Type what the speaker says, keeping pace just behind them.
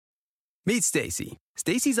Meet Stacy.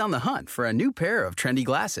 Stacy's on the hunt for a new pair of trendy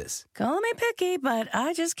glasses. Call me picky, but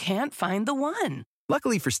I just can't find the one.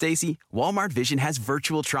 Luckily for Stacy, Walmart Vision has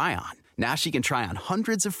virtual try-on. Now she can try on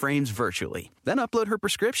hundreds of frames virtually, then upload her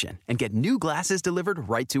prescription and get new glasses delivered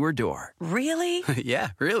right to her door. Really? Yeah,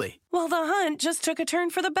 really. Well, the hunt just took a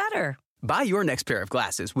turn for the better. Buy your next pair of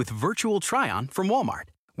glasses with virtual try-on from Walmart.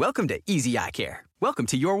 Welcome to Easy Eye Care. Welcome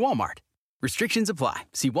to your Walmart. Restrictions apply.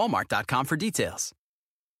 See walmart.com for details.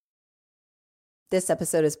 This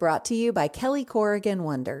episode is brought to you by Kelly Corrigan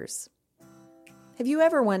Wonders. Have you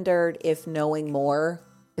ever wondered if knowing more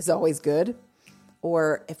is always good?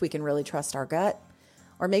 Or if we can really trust our gut?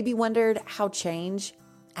 Or maybe wondered how change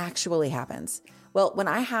actually happens? Well, when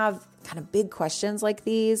I have kind of big questions like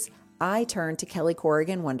these, I turn to Kelly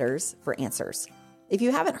Corrigan Wonders for answers. If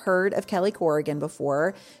you haven't heard of Kelly Corrigan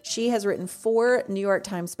before, she has written 4 New York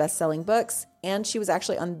Times bestselling books, and she was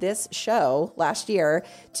actually on this show last year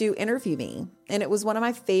to interview me. And it was one of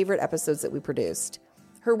my favorite episodes that we produced.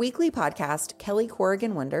 Her weekly podcast, Kelly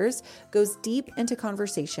Corrigan Wonders, goes deep into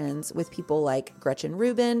conversations with people like Gretchen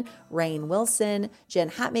Rubin, Rainn Wilson, Jen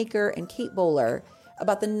Hatmaker, and Kate Bowler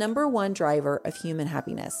about the #1 driver of human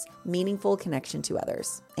happiness, meaningful connection to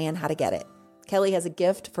others, and how to get it. Kelly has a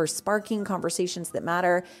gift for sparking conversations that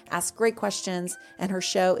matter, asks great questions, and her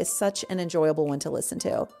show is such an enjoyable one to listen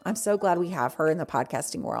to. I'm so glad we have her in the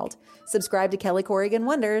podcasting world. Subscribe to Kelly Corrigan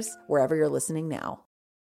Wonders wherever you're listening now.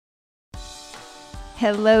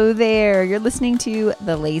 Hello there. You're listening to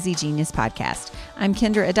the Lazy Genius Podcast. I'm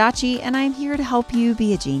Kendra Adachi, and I'm here to help you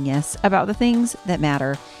be a genius about the things that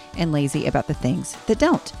matter and lazy about the things that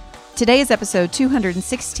don't. Today is episode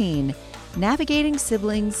 216, Navigating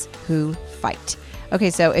Siblings Who Fight. Okay,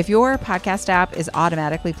 so if your podcast app is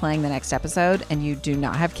automatically playing the next episode and you do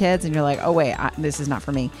not have kids and you're like, oh wait, this is not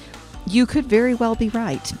for me, you could very well be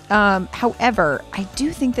right. However, I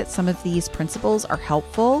do think that some of these principles are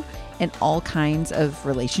helpful in all kinds of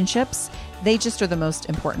relationships. They just are the most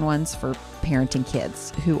important ones for parenting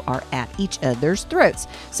kids who are at each other's throats.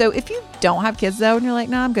 So if you don't have kids though, and you're like,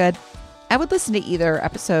 no, I'm good, I would listen to either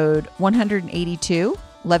episode 182,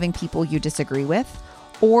 Loving People You Disagree With,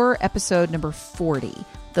 or episode number 40,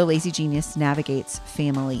 The Lazy Genius Navigates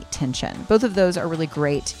Family Tension. Both of those are really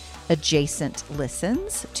great adjacent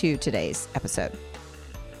listens to today's episode.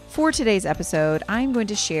 For today's episode, I'm going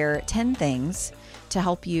to share 10 things to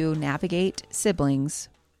help you navigate siblings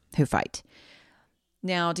who fight.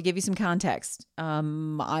 Now, to give you some context, I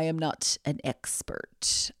am not an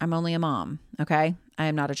expert. I'm only a mom, okay? I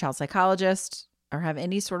am not a child psychologist or have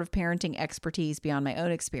any sort of parenting expertise beyond my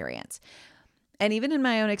own experience. And even in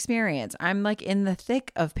my own experience, I'm like in the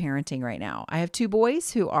thick of parenting right now. I have 2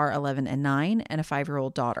 boys who are 11 and 9 and a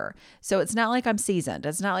 5-year-old daughter. So it's not like I'm seasoned.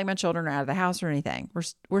 It's not like my children are out of the house or anything.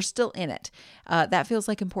 We're still in it. That feels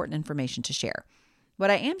like important information to share.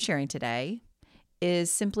 What I am sharing today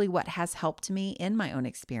is simply what has helped me in my own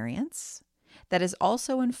experience that is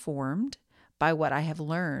also informed by what I have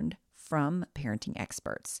learned from parenting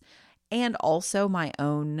experts and also my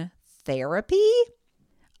own therapy.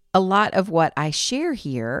 A lot of what I share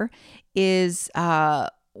here is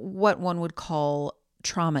what one would call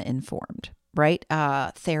trauma-informed, right?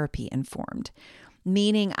 Therapy-informed,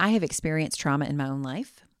 meaning I have experienced trauma in my own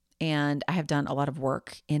life, and I have done a lot of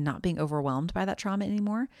work in not being overwhelmed by that trauma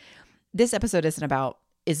anymore. This episode is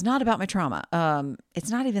not about my trauma. It's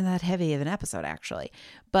not even that heavy of an episode, actually,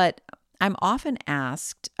 but I'm often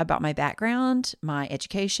asked about my background, my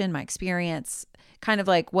education, my experience, kind of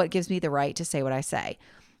like what gives me the right to say what I say.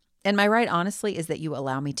 And my right, honestly, is that you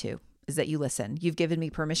allow me to, is that you listen. You've given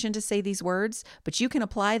me permission to say these words, but you can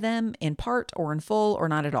apply them in part or in full or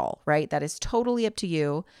not at all, right? That is totally up to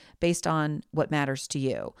you based on what matters to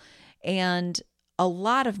you. And a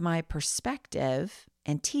lot of my perspective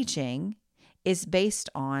and teaching is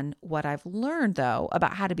based on what I've learned, though,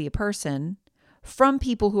 about how to be a person from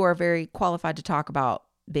people who are very qualified to talk about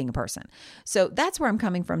being a person. So that's where I'm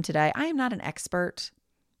coming from today. I am not an expert,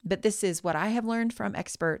 but this is what I have learned from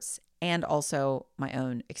experts and also my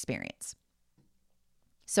own experience.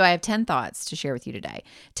 So I have 10 thoughts to share with you today,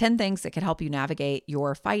 10 things that could help you navigate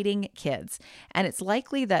your fighting kids. And it's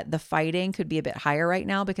likely that the fighting could be a bit higher right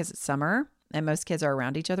now because it's summer and most kids are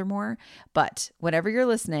around each other more. But whenever you're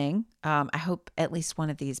listening, I hope at least one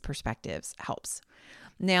of these perspectives helps.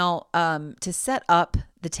 Now, to set up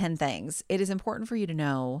the 10 things, it is important for you to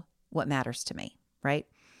know what matters to me, right?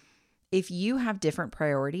 If you have different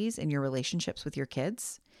priorities in your relationships with your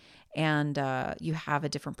kids and you have a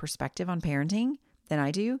different perspective on parenting than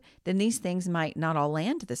I do, then these things might not all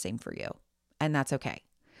land the same for you. And that's okay.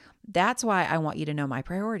 That's why I want you to know my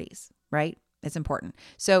priorities, right? It's important.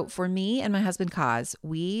 So for me and my husband, Kaz,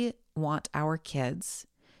 we want our kids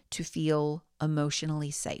to feel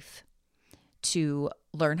emotionally safe, to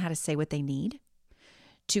learn how to say what they need,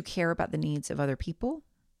 to care about the needs of other people,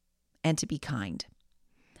 and to be kind.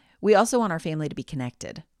 We also want our family to be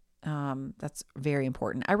connected. That's very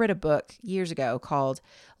important. I read a book years ago called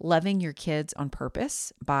Loving Your Kids on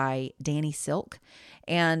Purpose by Danny Silk.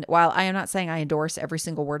 And while I am not saying I endorse every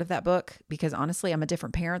single word of that book, because honestly, I'm a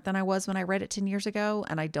different parent than I was when I read it 10 years ago,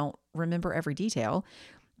 and I don't remember every detail.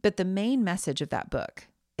 But the main message of that book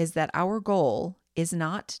is that our goal is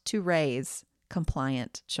not to raise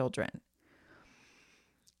compliant children.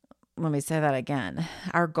 Let me say that again.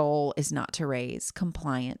 Our goal is not to raise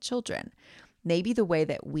compliant children. Maybe the way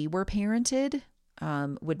that we were parented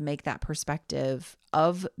would make that perspective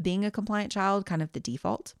of being a compliant child kind of the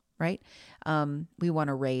default, right? We want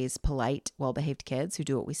to raise polite, well-behaved kids who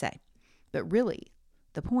do what we say. But really,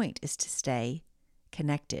 the point is to stay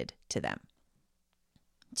connected to them,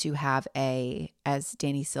 to have a, as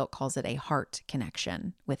Danny Silk calls it, a heart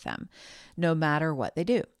connection with them, no matter what they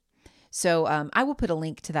do. So I will put a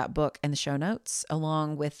link to that book in the show notes,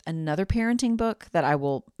 along with another parenting book that I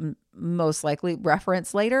will most likely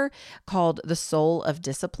reference later called The Soul of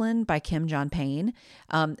Discipline by Kim John Payne.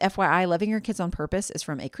 FYI, Loving Your Kids on Purpose is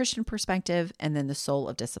from a Christian perspective, and then The Soul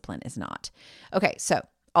of Discipline is not. Okay, so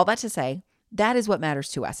all that to say, that is what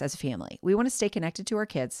matters to us as a family. We want to stay connected to our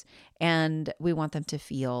kids, and we want them to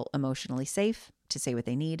feel emotionally safe, to say what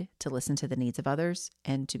they need, to listen to the needs of others,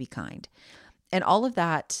 and to be kind. And all of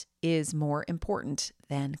that is more important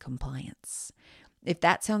than compliance. If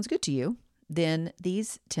that sounds good to you, then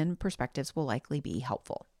these 10 perspectives will likely be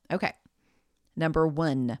helpful. Okay. Number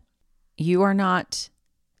 1, you are not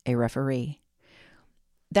a referee.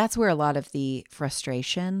 That's where a lot of the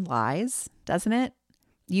frustration lies, doesn't it?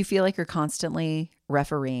 You feel like you're constantly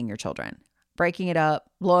refereeing your children, breaking it up,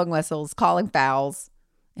 blowing whistles, calling fouls,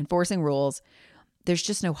 enforcing rules. There's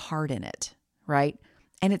just no heart in it, right?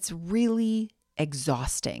 And it's really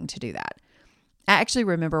exhausting to do that. I actually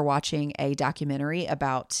remember watching a documentary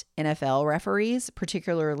about NFL referees,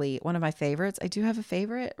 particularly one of my favorites. I do have a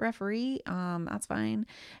favorite referee. That's fine.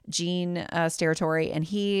 Gene Steratore. And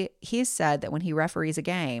he said that when he referees a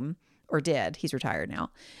game, or did, he's retired now,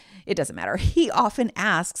 it doesn't matter. He often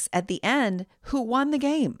asks at the end who won the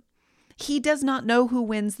game. He does not know who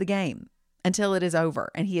wins the game until it is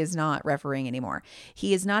over and he is not refereeing anymore.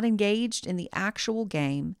 He is not engaged in the actual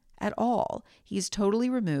game at all. He's totally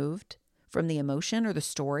removed from the emotion or the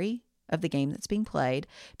story of the game that's being played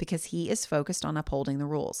because he is focused on upholding the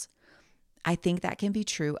rules. I think that can be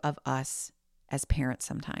true of us as parents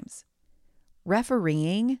sometimes.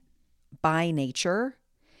 Refereeing by nature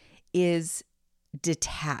is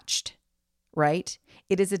detached, right?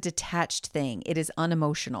 It is a detached thing. It is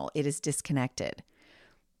unemotional. It is disconnected.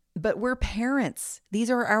 But we're parents. These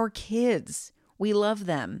are our kids. We love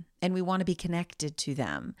them and we want to be connected to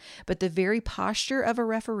them. But the very posture of a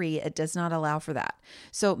referee, it does not allow for that.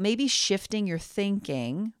 So maybe shifting your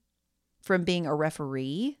thinking from being a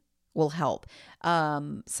referee will help.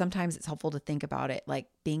 Sometimes it's helpful to think about it like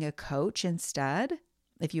being a coach instead.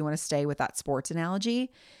 If you want to stay with that sports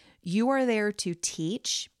analogy, you are there to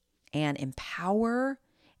teach and empower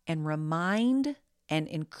and remind and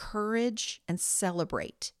encourage and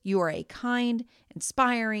celebrate. You are a kind,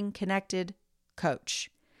 inspiring, connected coach.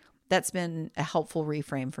 That's been a helpful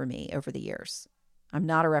reframe for me over the years. I'm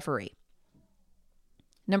not a referee.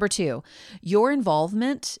 Number 2, your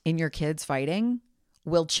involvement in your kids fighting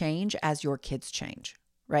will change as your kids change,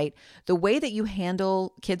 right? The way that you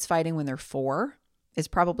handle kids fighting when they're 4 is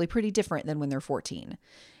probably pretty different than when they're 14.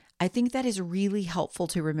 I think that is really helpful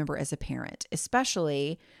to remember as a parent,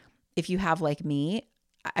 especially if you have, like me,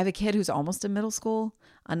 I have a kid who's almost in middle school,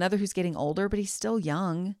 another who's getting older, but he's still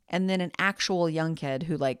young, and then an actual young kid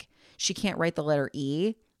who she can't write the letter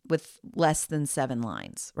E with less than 7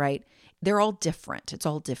 lines, right? They're all different. It's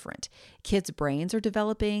all different. Kids' brains are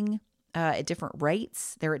developing at different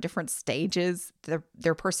rates. They're at different stages.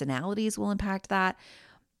 Their personalities will impact that.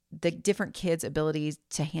 The different kids' abilities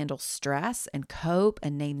to handle stress and cope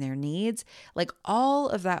and name their needs, all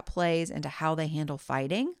of that plays into how they handle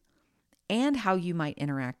fighting and how you might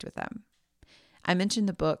interact with them. I mentioned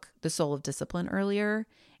the book, The Soul of Discipline, earlier,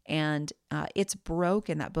 and it's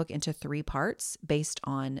broken that book into 3 parts based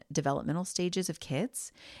on developmental stages of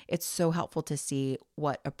kids. It's so helpful to see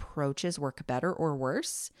what approaches work better or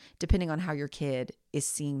worse, depending on how your kid is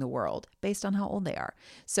seeing the world based on how old they are.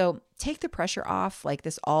 So take the pressure off,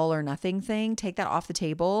 this all or nothing thing, take that off the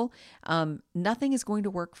table. Nothing is going to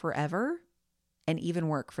work forever and even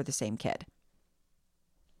work for the same kid.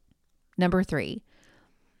 Number 3,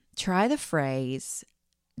 try the phrase,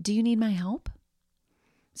 do you need my help?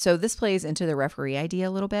 So this plays into the referee idea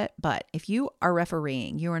a little bit, but if you are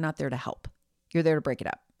refereeing, you are not there to help. You're there to break it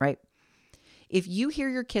up, right? If you hear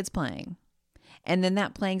your kids playing and then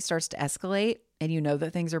that playing starts to escalate and you know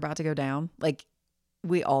that things are about to go down, like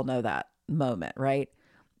we all know that moment, right?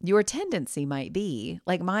 Your tendency might be,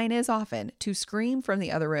 like mine is often, to scream from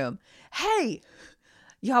the other room, hey,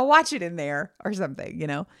 y'all watch it in there or something, you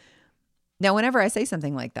know? Now, whenever I say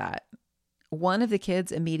something like that, one of the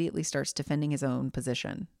kids immediately starts defending his own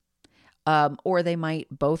position. Or they might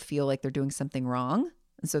both feel like they're doing something wrong.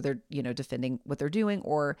 And so they're, defending what they're doing,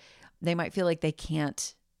 or they might feel like they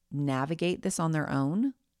can't navigate this on their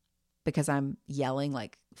own because I'm yelling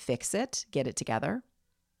like, fix it, get it together.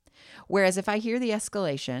 Whereas if I hear the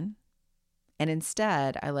escalation and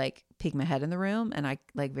instead I like peek my head in the room and I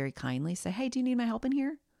like very kindly say, hey, do you need my help in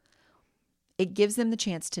here? It gives them the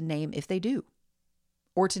chance to name if they do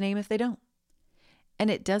or to name if they don't.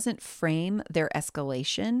 And it doesn't frame their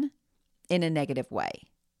escalation in a negative way,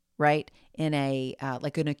 right? In a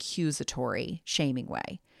like an accusatory, shaming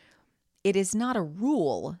way. It is not a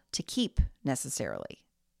rule to keep necessarily.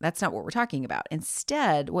 That's not what we're talking about.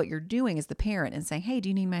 Instead, what you're doing as the parent and saying, hey, do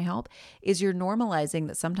you need my help? Is you're normalizing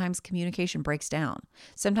that sometimes communication breaks down.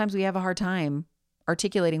 Sometimes we have a hard time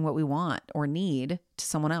articulating what we want or need to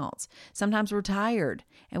someone else. Sometimes we're tired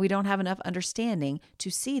and we don't have enough understanding to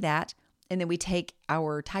see that. And then we take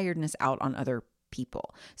our tiredness out on other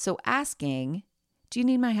people. So asking, do you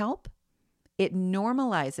need my help? It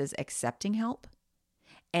normalizes accepting help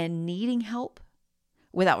and needing help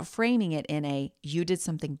without framing it in a you did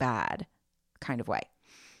something bad kind of way.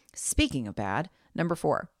 Speaking of bad, number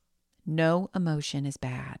 4, no emotion is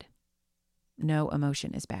bad. No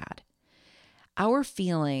emotion is bad. Our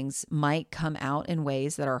feelings might come out in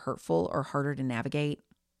ways that are hurtful or harder to navigate,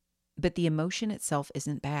 but the emotion itself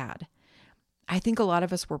isn't bad. I think a lot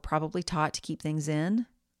of us were probably taught to keep things in,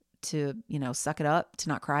 to, suck it up, to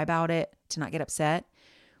not cry about it, to not get upset.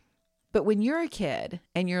 But when you're a kid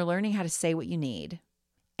and you're learning how to say what you need,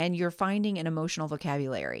 and you're finding an emotional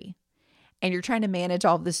vocabulary, and you're trying to manage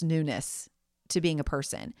all of this newness to being a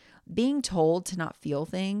person, being told to not feel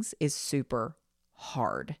things is super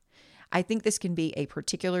hard. I think this can be a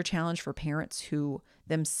particular challenge for parents who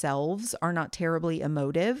themselves are not terribly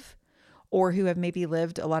emotive or who have maybe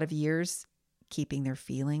lived a lot of years keeping their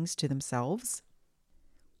feelings to themselves.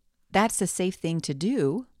 That's a safe thing to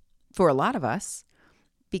do for a lot of us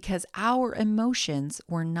because our emotions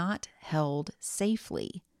were not held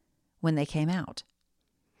safely when they came out.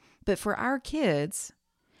 But for our kids,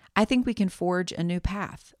 I think we can forge a new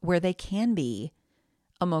path where they can be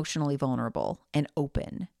emotionally vulnerable and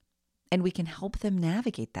open, and we can help them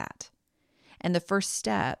navigate that. And the first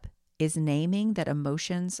step is naming that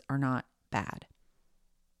emotions are not bad.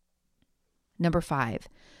 Number 5,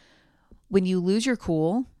 when you lose your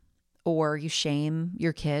cool or you shame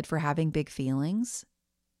your kid for having big feelings,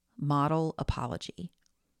 model apology.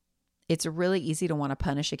 It's really easy to want to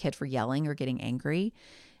punish a kid for yelling or getting angry.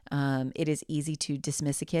 It is easy to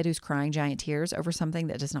dismiss a kid who's crying giant tears over something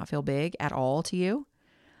that does not feel big at all to you.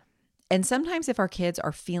 And sometimes if our kids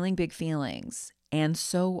are feeling big feelings, and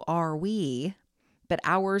so are we, but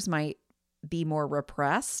ours might be more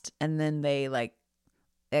repressed and then they like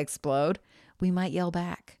explode, we might yell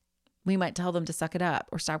back. We might tell them to suck it up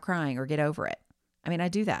or stop crying or get over it. I mean, I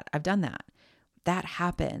do that. I've done that. That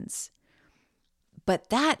happens. But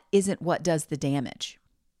that isn't what does the damage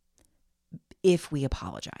if we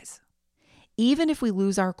apologize. Even if we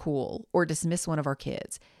lose our cool or dismiss one of our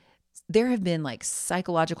kids, there have been like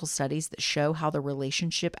psychological studies that show how the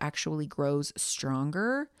relationship actually grows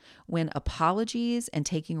stronger when apologies and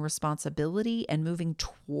taking responsibility and moving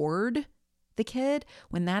toward the kid,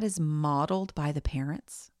 when that is modeled by the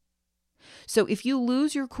parents. So if you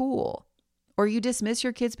lose your cool or you dismiss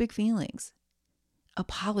your kid's big feelings,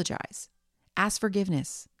 apologize. Ask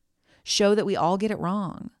forgiveness. Show that we all get it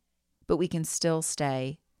wrong, but we can still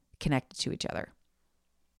stay connected to each other.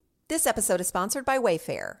 This episode is sponsored by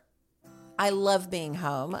Wayfair. I love being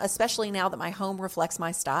home, especially now that my home reflects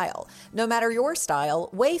my style. No matter your style,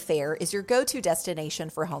 Wayfair is your go-to destination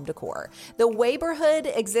for home decor. The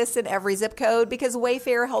Wayborhood exists in every zip code because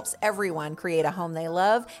Wayfair helps everyone create a home they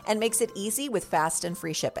love and makes it easy with fast and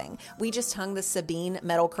free shipping. We just hung the Sabine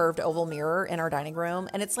metal curved oval mirror in our dining room,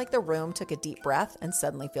 and it's like the room took a deep breath and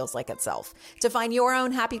suddenly feels like itself. To find your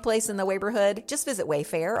own happy place in the Wayborhood, just visit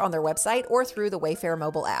Wayfair on their website or through the Wayfair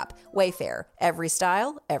mobile app. Wayfair, every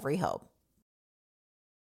style, every home.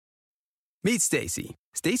 Meet Stacy.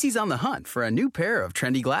 Stacy's on the hunt for a new pair of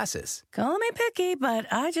trendy glasses. Call me picky, but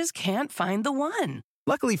I just can't find the one.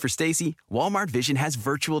 Luckily for Stacy, Walmart Vision has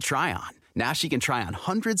virtual try-on. Now she can try on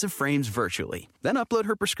hundreds of frames virtually, then upload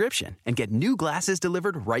her prescription and get new glasses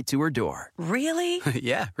delivered right to her door. Really?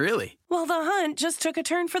 Yeah, really. Well, the hunt just took a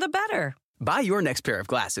turn for the better. Buy your next pair of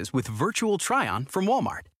glasses with virtual try-on from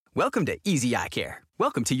Walmart. Welcome to Easy Eye Care.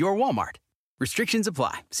 Welcome to your Walmart. Restrictions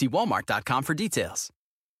apply. See walmart.com for details.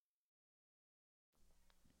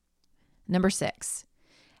 Number 6,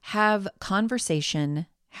 have conversation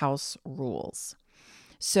house rules.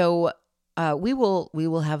 So we will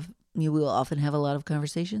often have a lot of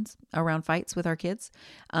conversations around fights with our kids.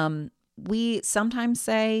 We sometimes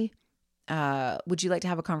say, would you like to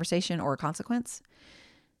have a conversation or a consequence?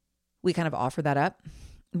 We kind of offer that up,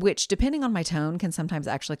 which depending on my tone can sometimes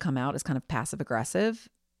actually come out as kind of passive aggressive.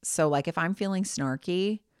 So like if I'm feeling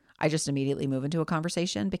snarky, I just immediately move into a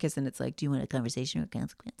conversation because then it's like, do you want a conversation or a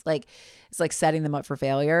consequence? Like it's like setting them up for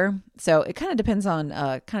failure. So it kind of depends on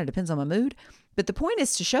my mood. But the point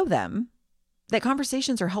is to show them that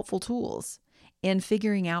conversations are helpful tools in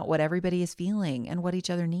figuring out what everybody is feeling and what each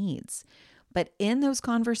other needs. But in those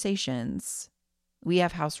conversations, we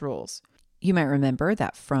have house rules. You might remember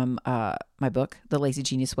that from my book, The Lazy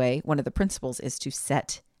Genius Way, one of the principles is to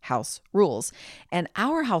set house rules. And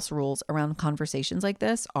our house rules around conversations like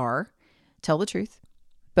this are tell the truth,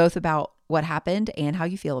 both about what happened and how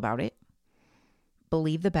you feel about it.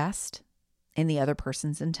 Believe the best in the other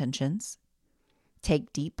person's intentions.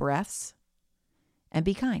 Take deep breaths and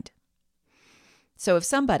be kind. So if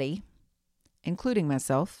somebody, including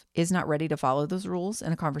myself, is not ready to follow those rules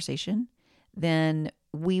in a conversation, then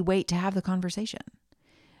we wait to have the conversation.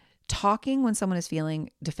 Talking when someone is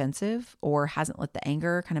feeling defensive or hasn't let the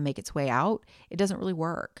anger kind of make its way out, it doesn't really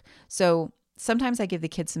work. So sometimes I give the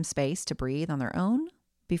kids some space to breathe on their own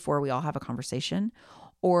before we all have a conversation,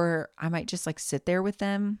 or I might just like sit there with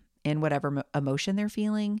them in whatever emotion they're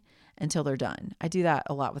feeling until they're done. I do that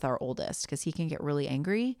a lot with our oldest because he can get really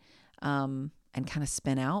angry and kind of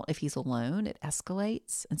spin out. If he's alone, it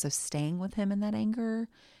escalates. And so staying with him in that anger,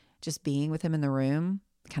 just being with him in the room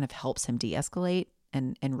kind of helps him de-escalate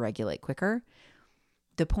and regulate quicker.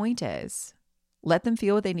 The point is, let them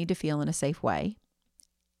feel what they need to feel in a safe way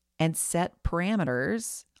and set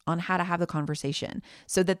parameters on how to have the conversation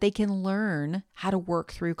so that they can learn how to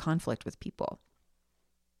work through conflict with people.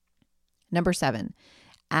 Number 7,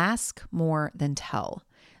 ask more than tell.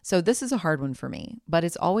 So this is a hard one for me, but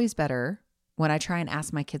it's always better when I try and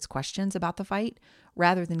ask my kids questions about the fight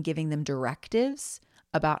rather than giving them directives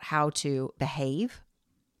about how to behave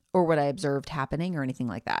or what I observed happening or anything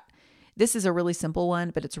like that. This is a really simple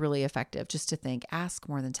one, but it's really effective just to think, ask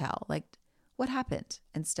more than tell. Like, what happened?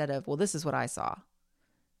 Instead of, well, this is what I saw.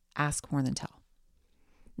 Ask more than tell.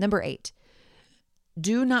 Number 8,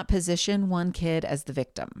 do not position one kid as the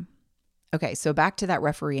victim. Okay, so back to that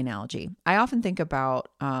referee analogy. I often think about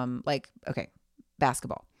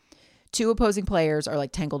basketball. 2 opposing players are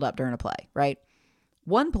like tangled up during a play, right?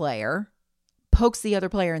 One player pokes the other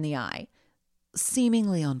player in the eye,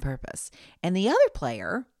 seemingly on purpose. And the other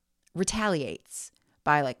player retaliates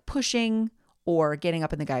by like pushing or getting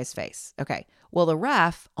up in the guy's face. Okay, well, the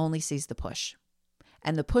ref only sees the push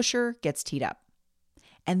and the pusher gets teed up.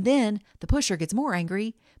 And then the pusher gets more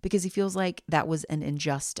angry because he feels like that was an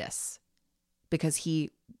injustice because he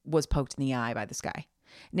was poked in the eye by this guy.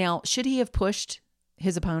 Now, should he have pushed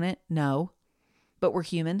his opponent? No, but we're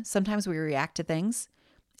human. Sometimes we react to things.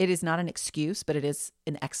 It is not an excuse, but it is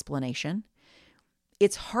an explanation.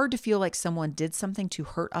 It's hard to feel like someone did something to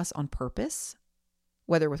hurt us on purpose,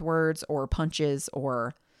 whether with words or punches,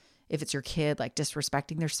 or if it's your kid, like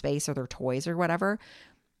disrespecting their space or their toys or whatever.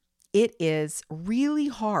 It is really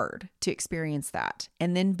hard to experience that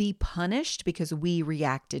and then be punished because we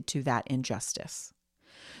reacted to that injustice.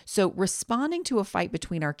 So responding to a fight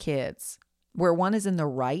between our kids where one is in the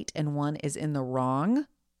right and one is in the wrong,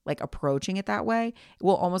 like approaching it that way,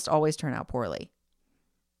 will almost always turn out poorly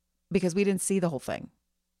because we didn't see the whole thing.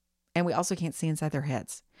 And we also can't see inside their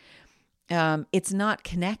heads. It's not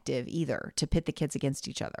connective either to pit the kids against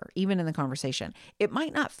each other, even in the conversation. It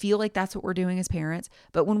might not feel like that's what we're doing as parents,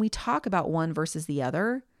 but when we talk about one versus the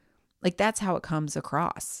other, like that's how it comes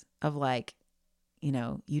across of like, you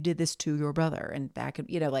know, you did this to your brother and back,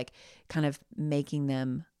 you know, like kind of making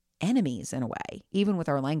them enemies in a way, even with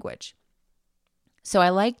our language. So I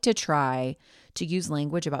like to try to use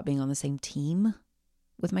language about being on the same team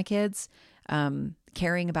with my kids,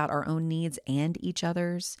 caring about our own needs and each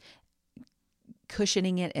other's,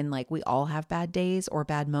 cushioning it and like we all have bad days or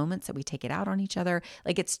bad moments that we take it out on each other.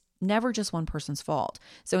 Like it's never just one person's fault.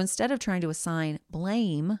 So instead of trying to assign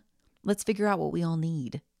blame, let's figure out what we all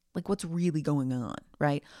need. Like what's really going on,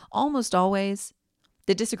 right? Almost always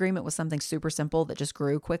the disagreement was something super simple that just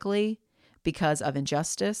grew quickly because of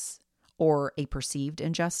injustice or a perceived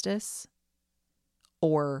injustice,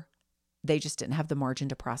 or they just didn't have the margin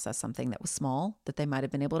to process something that was small that they might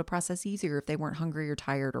have been able to process easier if they weren't hungry or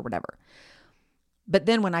tired or whatever. But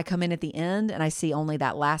then when I come in at the end and I see only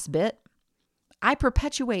that last bit, I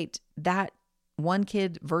perpetuate that one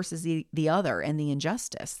kid versus the other and the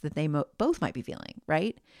injustice that they both might be feeling,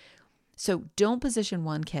 right? So don't position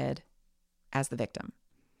one kid as the victim.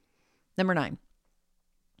 Number 9.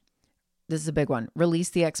 This is a big one. Release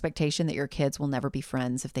the expectation that your kids will never be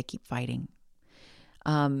friends if they keep fighting,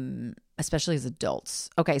 especially as adults.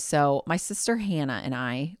 Okay, so my sister Hannah and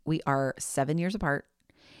I, we are 7 years apart,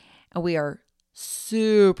 and we are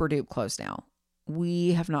super dupe close now.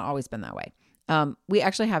 We have not always been that way. We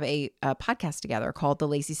actually have a podcast together called the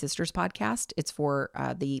Lazy Sisters Podcast. It's for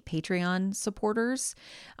the Patreon supporters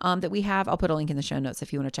that we have. I'll put a link in the show notes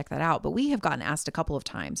if you want to check that out. But we have gotten asked a couple of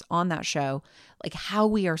times on that show, like how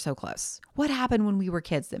we are so close. What happened when we were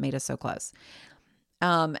kids that made us so close?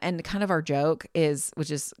 And kind of our joke is, which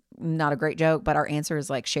is not a great joke, but our answer is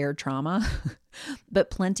like shared trauma. But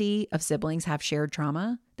plenty of siblings have shared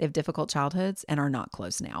trauma. They have difficult childhoods and are not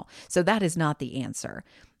close now. So that is not the answer.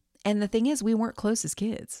 And the thing is, we weren't close as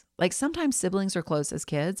kids. Like sometimes siblings are close as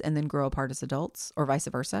kids and then grow apart as adults, or vice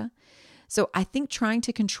versa. So I think trying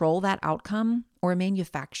to control that outcome or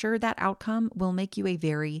manufacture that outcome will make you a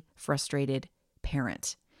very frustrated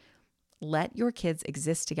parent. Let your kids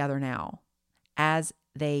exist together now as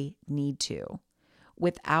they need to,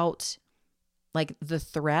 without like the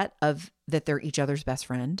threat of that they're each other's best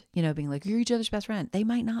friend, you know, being like, you're each other's best friend. They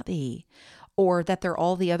might not be, or that they're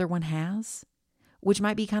all the other one has, which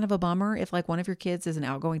might be kind of a bummer if like one of your kids is an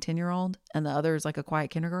outgoing 10-year-old and the other is like a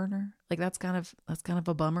quiet kindergartner. Like that's kind of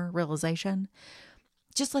a bummer realization.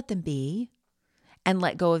 Just let them be and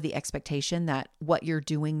let go of the expectation that what you're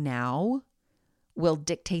doing now will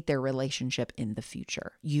dictate their relationship in the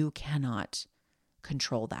future. You cannot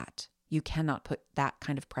control that. You cannot put that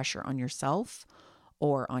kind of pressure on yourself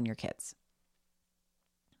or on your kids.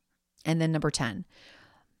 And then number 10,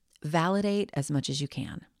 validate as much as you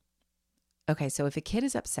can. Okay, so if a kid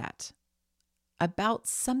is upset about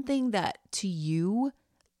something that to you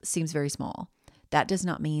seems very small, that does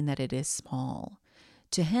not mean that it is small.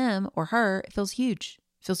 To him or her, it feels huge.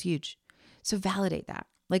 It feels huge. So validate that.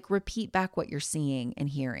 Like repeat back what you're seeing and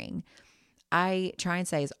hearing. I try and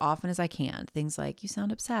say as often as I can, things like, you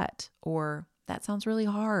sound upset, or that sounds really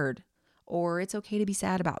hard, or it's okay to be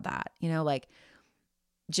sad about that. You know, like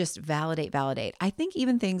just validate. I think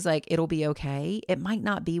even things like it'll be okay. It might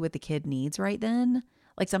not be what the kid needs right then.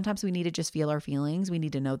 Like sometimes we need to just feel our feelings. We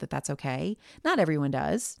need to know that that's okay. Not everyone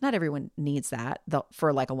does. Not everyone needs that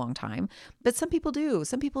for like a long time, but some people do.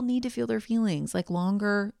 Some people need to feel their feelings like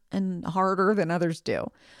longer and harder than others do.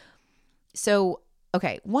 So,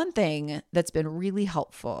 okay, one thing that's been really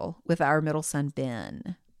helpful with our middle son,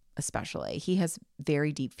 Ben, especially, he has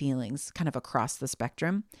very deep feelings kind of across the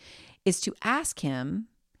spectrum, is to ask him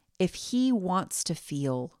if he wants to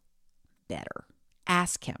feel better.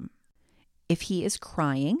 Ask him if he is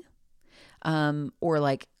crying or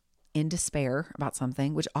like in despair about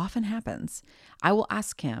something, which often happens. I will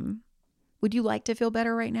ask him, would you like to feel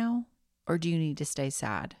better right now? Or do you need to stay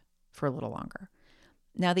sad for a little longer?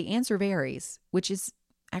 Now, the answer varies, which is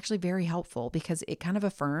actually very helpful because it kind of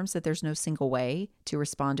affirms that there's no single way to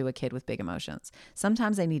respond to a kid with big emotions.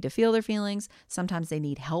 Sometimes they need to feel their feelings. Sometimes they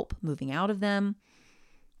need help moving out of them.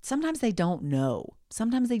 Sometimes they don't know.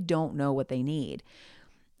 Sometimes they don't know what they need.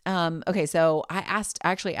 Okay, so I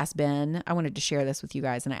actually asked Ben, I wanted to share this with you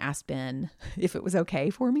guys, and I asked Ben if it was okay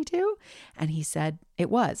for me to, and he said it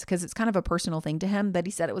was, because it's kind of a personal thing to him, but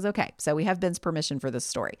he said it was okay. So we have Ben's permission for this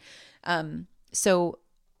story.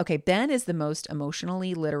 Okay, Ben is the most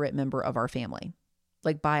emotionally literate member of our family,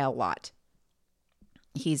 like by a lot.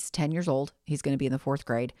 He's 10 years old. He's going to be in the 4th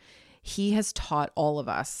grade. He has taught all of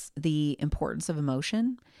us the importance of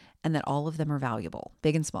emotion and that all of them are valuable,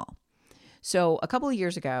 big and small. So a couple of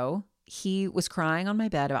years ago, he was crying on my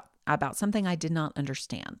bed about something I did not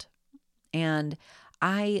understand. And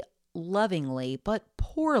I lovingly, but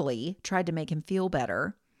poorly, tried to make him feel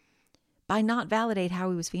better by not validate how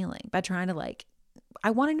he was feeling, by trying to I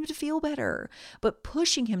wanted him to feel better, but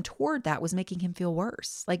pushing him toward that was making him feel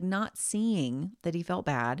worse. Like not seeing that he felt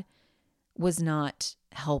bad was not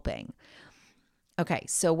helping. Okay,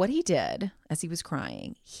 so what he did as he was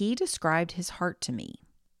crying, he described his heart to me.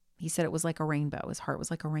 He said it was like a rainbow. His heart was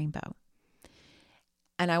like a rainbow.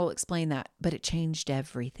 And I will explain that, but it changed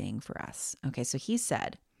everything for us. Okay, so he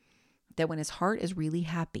said that when his heart is really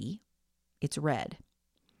happy, it's red.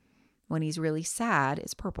 When he's really sad,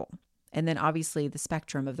 it's purple. And then obviously the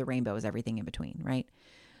spectrum of the rainbow is everything in between, right?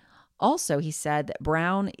 Also, he said that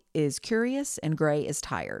brown is curious and gray is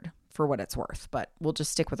tired, for what it's worth. But we'll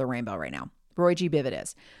just stick with the rainbow right now. Roy G. Biv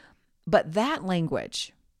is. But that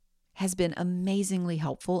language has been amazingly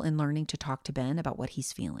helpful in learning to talk to Ben about what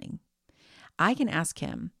he's feeling. I can ask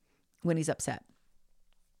him when he's upset.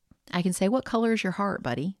 I can say, what color is your heart,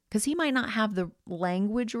 buddy? Because he might not have the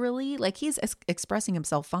language really. Like, he's expressing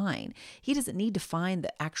himself fine. He doesn't need to find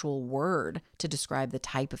the actual word to describe the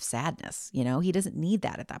type of sadness. You know, he doesn't need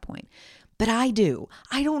that at that point. But I do.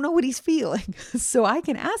 I don't know what he's feeling. So I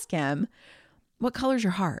can ask him, what color is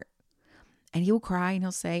your heart? And he will cry and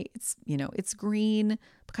he'll say, it's, you know, it's green,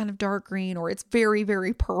 kind of dark green, or it's very,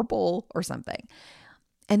 very purple or something.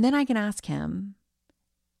 And then I can ask him,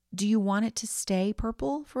 do you want it to stay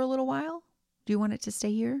purple for a little while? Do you want it to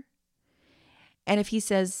stay here? And if he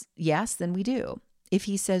says yes, then we do. If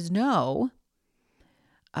he says no,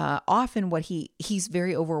 often he's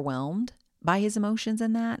very overwhelmed by his emotions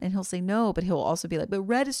in that. And he'll say no, but he'll also be like, but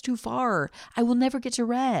red is too far. I will never get to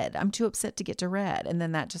red. I'm too upset to get to red. And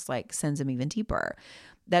then that just like sends him even deeper.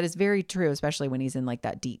 That is very true, especially when he's in like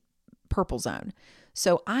that deep purple zone.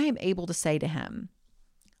 So I am able to say to him,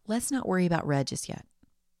 let's not worry about red just yet.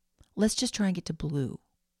 Let's just try and get to blue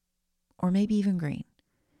or maybe even green.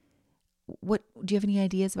 Do you have any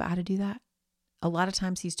ideas about how to do that? A lot of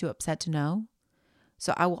times he's too upset to know.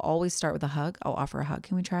 So I will always start with a hug. I'll offer a hug.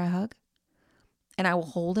 Can we try a hug? And I will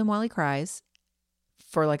hold him while he cries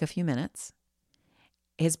for like a few minutes.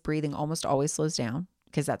 His breathing almost always slows down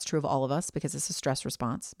because that's true of all of us because it's a stress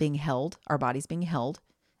response. Being held, our bodies being held,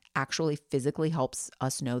 actually physically helps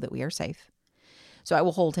us know that we are safe. So I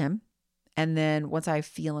will hold him. And then once I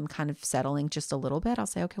feel him kind of settling just a little bit, I'll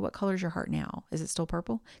say, okay, what color is your heart now? Is it still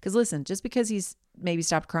purple? Because listen, just because he's maybe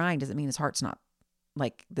stopped crying doesn't mean his heart's not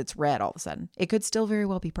like that's red all of a sudden. It could still very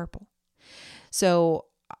well be purple. So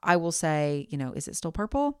I will say, you know, is it still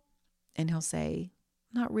purple? And he'll say,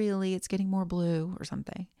 not really. It's getting more blue or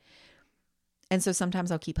something. And so sometimes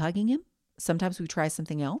I'll keep hugging him. Sometimes we try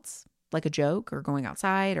something else, like a joke or going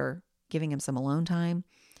outside or giving him some alone time.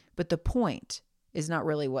 But the point is not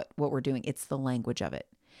really what we're doing. It's the language of it.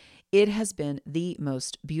 It has been the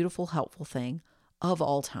most beautiful, helpful thing of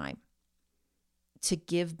all time to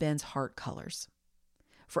give Ben's heart colors,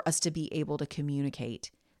 for us to be able to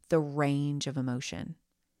communicate the range of emotion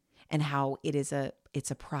and how it's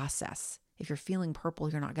a process. If you're feeling purple,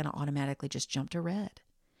 you're not going to automatically just jump to red.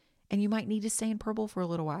 And you might need to stay in purple for a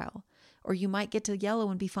little while, or you might get to yellow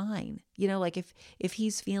and be fine. You know, like if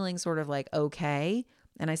he's feeling sort of like, okay,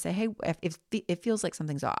 and I say, hey, if it feels like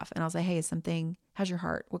something's off, and I'll say, hey, how's your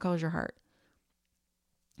heart? What color is your heart?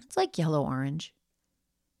 It's like yellow-orange.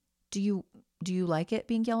 Do you like it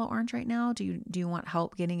being yellow-orange right now? Do you want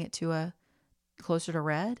help getting it to a closer to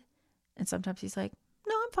red? And sometimes he's like,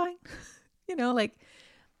 no, I'm fine. You know, like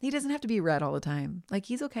he doesn't have to be red all the time. Like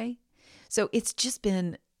he's okay. So it's just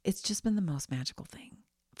been the most magical thing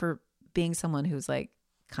for being someone who's like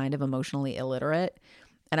kind of emotionally illiterate.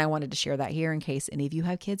 And I wanted to share that here in case any of you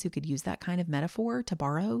have kids who could use that kind of metaphor to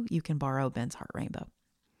borrow. You can borrow Ben's Heart Rainbow.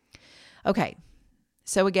 Okay.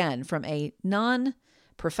 So again, from a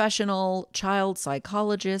non-professional child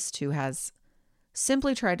psychologist who has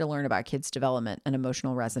simply tried to learn about kids' development and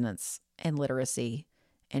emotional resonance and literacy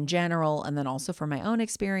in general, and then also from my own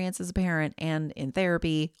experience as a parent and in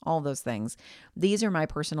therapy, all those things. These are my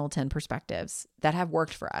personal 10 perspectives that have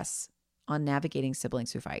worked for us on navigating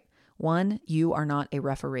siblings who fight. 1, you are not a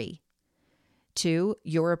referee. 2,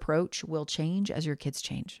 your approach will change as your kids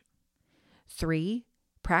change. 3,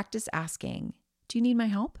 practice asking, do you need my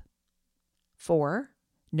help? 4,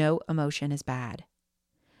 no emotion is bad.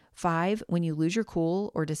 5, when you lose your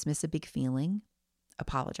cool or dismiss a big feeling,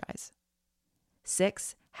 apologize.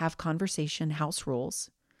 6, have conversation house rules.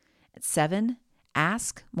 7,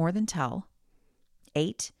 ask more than tell.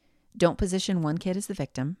 8, don't position one kid as the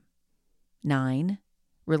victim. 9,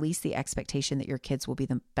 release the expectation that your kids will be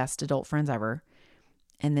the best adult friends ever.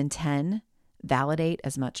 And then 10, validate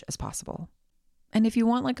as much as possible. And if you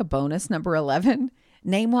want like a bonus, number 11,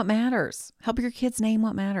 name what matters. Help your kids name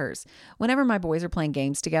what matters. Whenever my boys are playing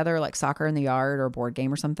games together, like soccer in the yard or a board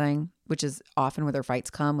game or something, which is often where their fights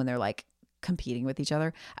come when they're like competing with each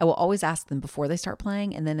other, I will always ask them before they start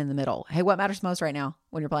playing and then in the middle, hey, what matters most right now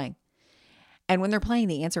when you're playing? And when they're playing,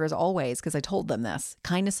 the answer is always, because I told them this,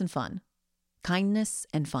 kindness and fun. Kindness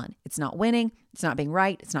and fun. It's not winning. It's not being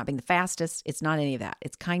right. It's not being the fastest. It's not any of that.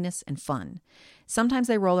 It's kindness and fun. Sometimes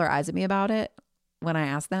they roll their eyes at me about it when I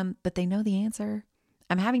ask them, but they know the answer.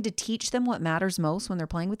 I'm having to teach them what matters most when they're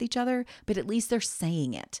playing with each other, but at least they're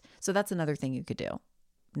saying it. So that's another thing you could do.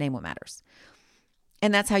 Name what matters.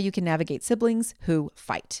 And that's how you can navigate siblings who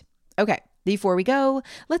fight. Okay, before we go,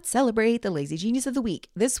 let's celebrate the Lazy Genius of the Week.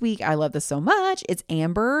 This week, I love this so much. It's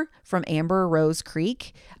Amber from Amber Rose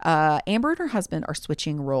Creek. Amber and her husband are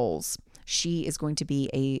switching roles. She is going to be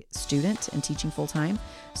a student and teaching full-time.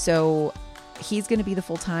 So he's going to be the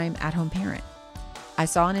full-time at-home parent. I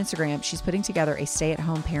saw on Instagram, she's putting together a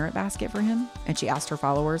stay-at-home parent basket for him. And she asked her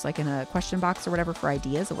followers, like in a question box or whatever, for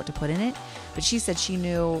ideas of what to put in it. But she said she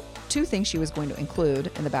knew 2 things she was going to include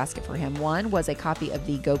in the basket for him. One was a copy of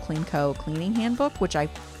the Go Clean Co. cleaning handbook, which I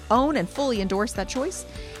own and fully endorse that choice.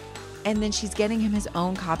 And then she's getting him his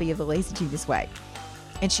own copy of The Lazy Genius Way.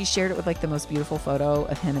 And she shared it with like the most beautiful photo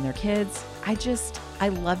of him and their kids. I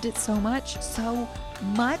loved it so much.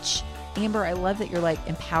 Amber, I love that you're like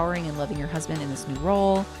empowering and loving your husband in this new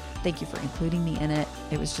role. Thank you for including me in it.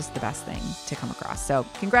 It was just the best thing to come across. So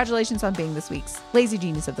congratulations on being this week's Lazy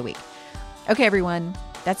Genius of the Week. Okay, everyone,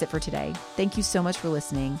 that's it for today. Thank you so much for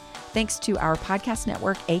listening. Thanks to our podcast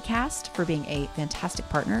network, Acast, for being a fantastic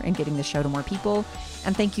partner and getting the show to more people.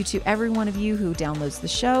 And thank you to every one of you who downloads the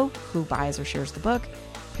show, who buys or shares the book,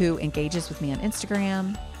 who engages with me on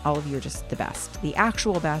Instagram. All of you are just the best, the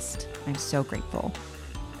actual best. I'm so grateful.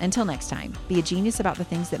 Until next time, be a genius about the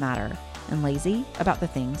things that matter and lazy about the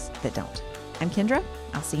things that don't. I'm Kendra.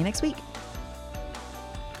 I'll see you next week.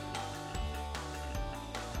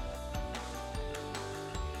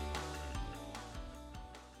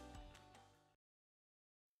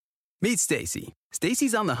 Meet Stacy.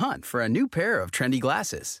 Stacy's on the hunt for a new pair of trendy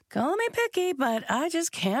glasses. Call me picky, but I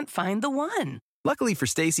just can't find the one. Luckily for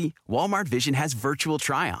Stacy, Walmart Vision has virtual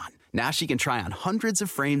try-on. Now she can try on hundreds of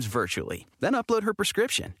frames virtually, then upload her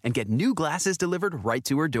prescription and get new glasses delivered right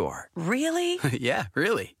to her door. Really? Yeah,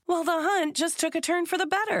 really. Well, the hunt just took a turn for the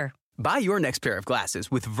better. Buy your next pair of glasses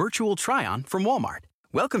with virtual try-on from Walmart.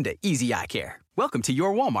 Welcome to Easy Eye Care. Welcome to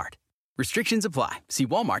your Walmart. Restrictions apply. See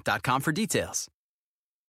walmart.com for details.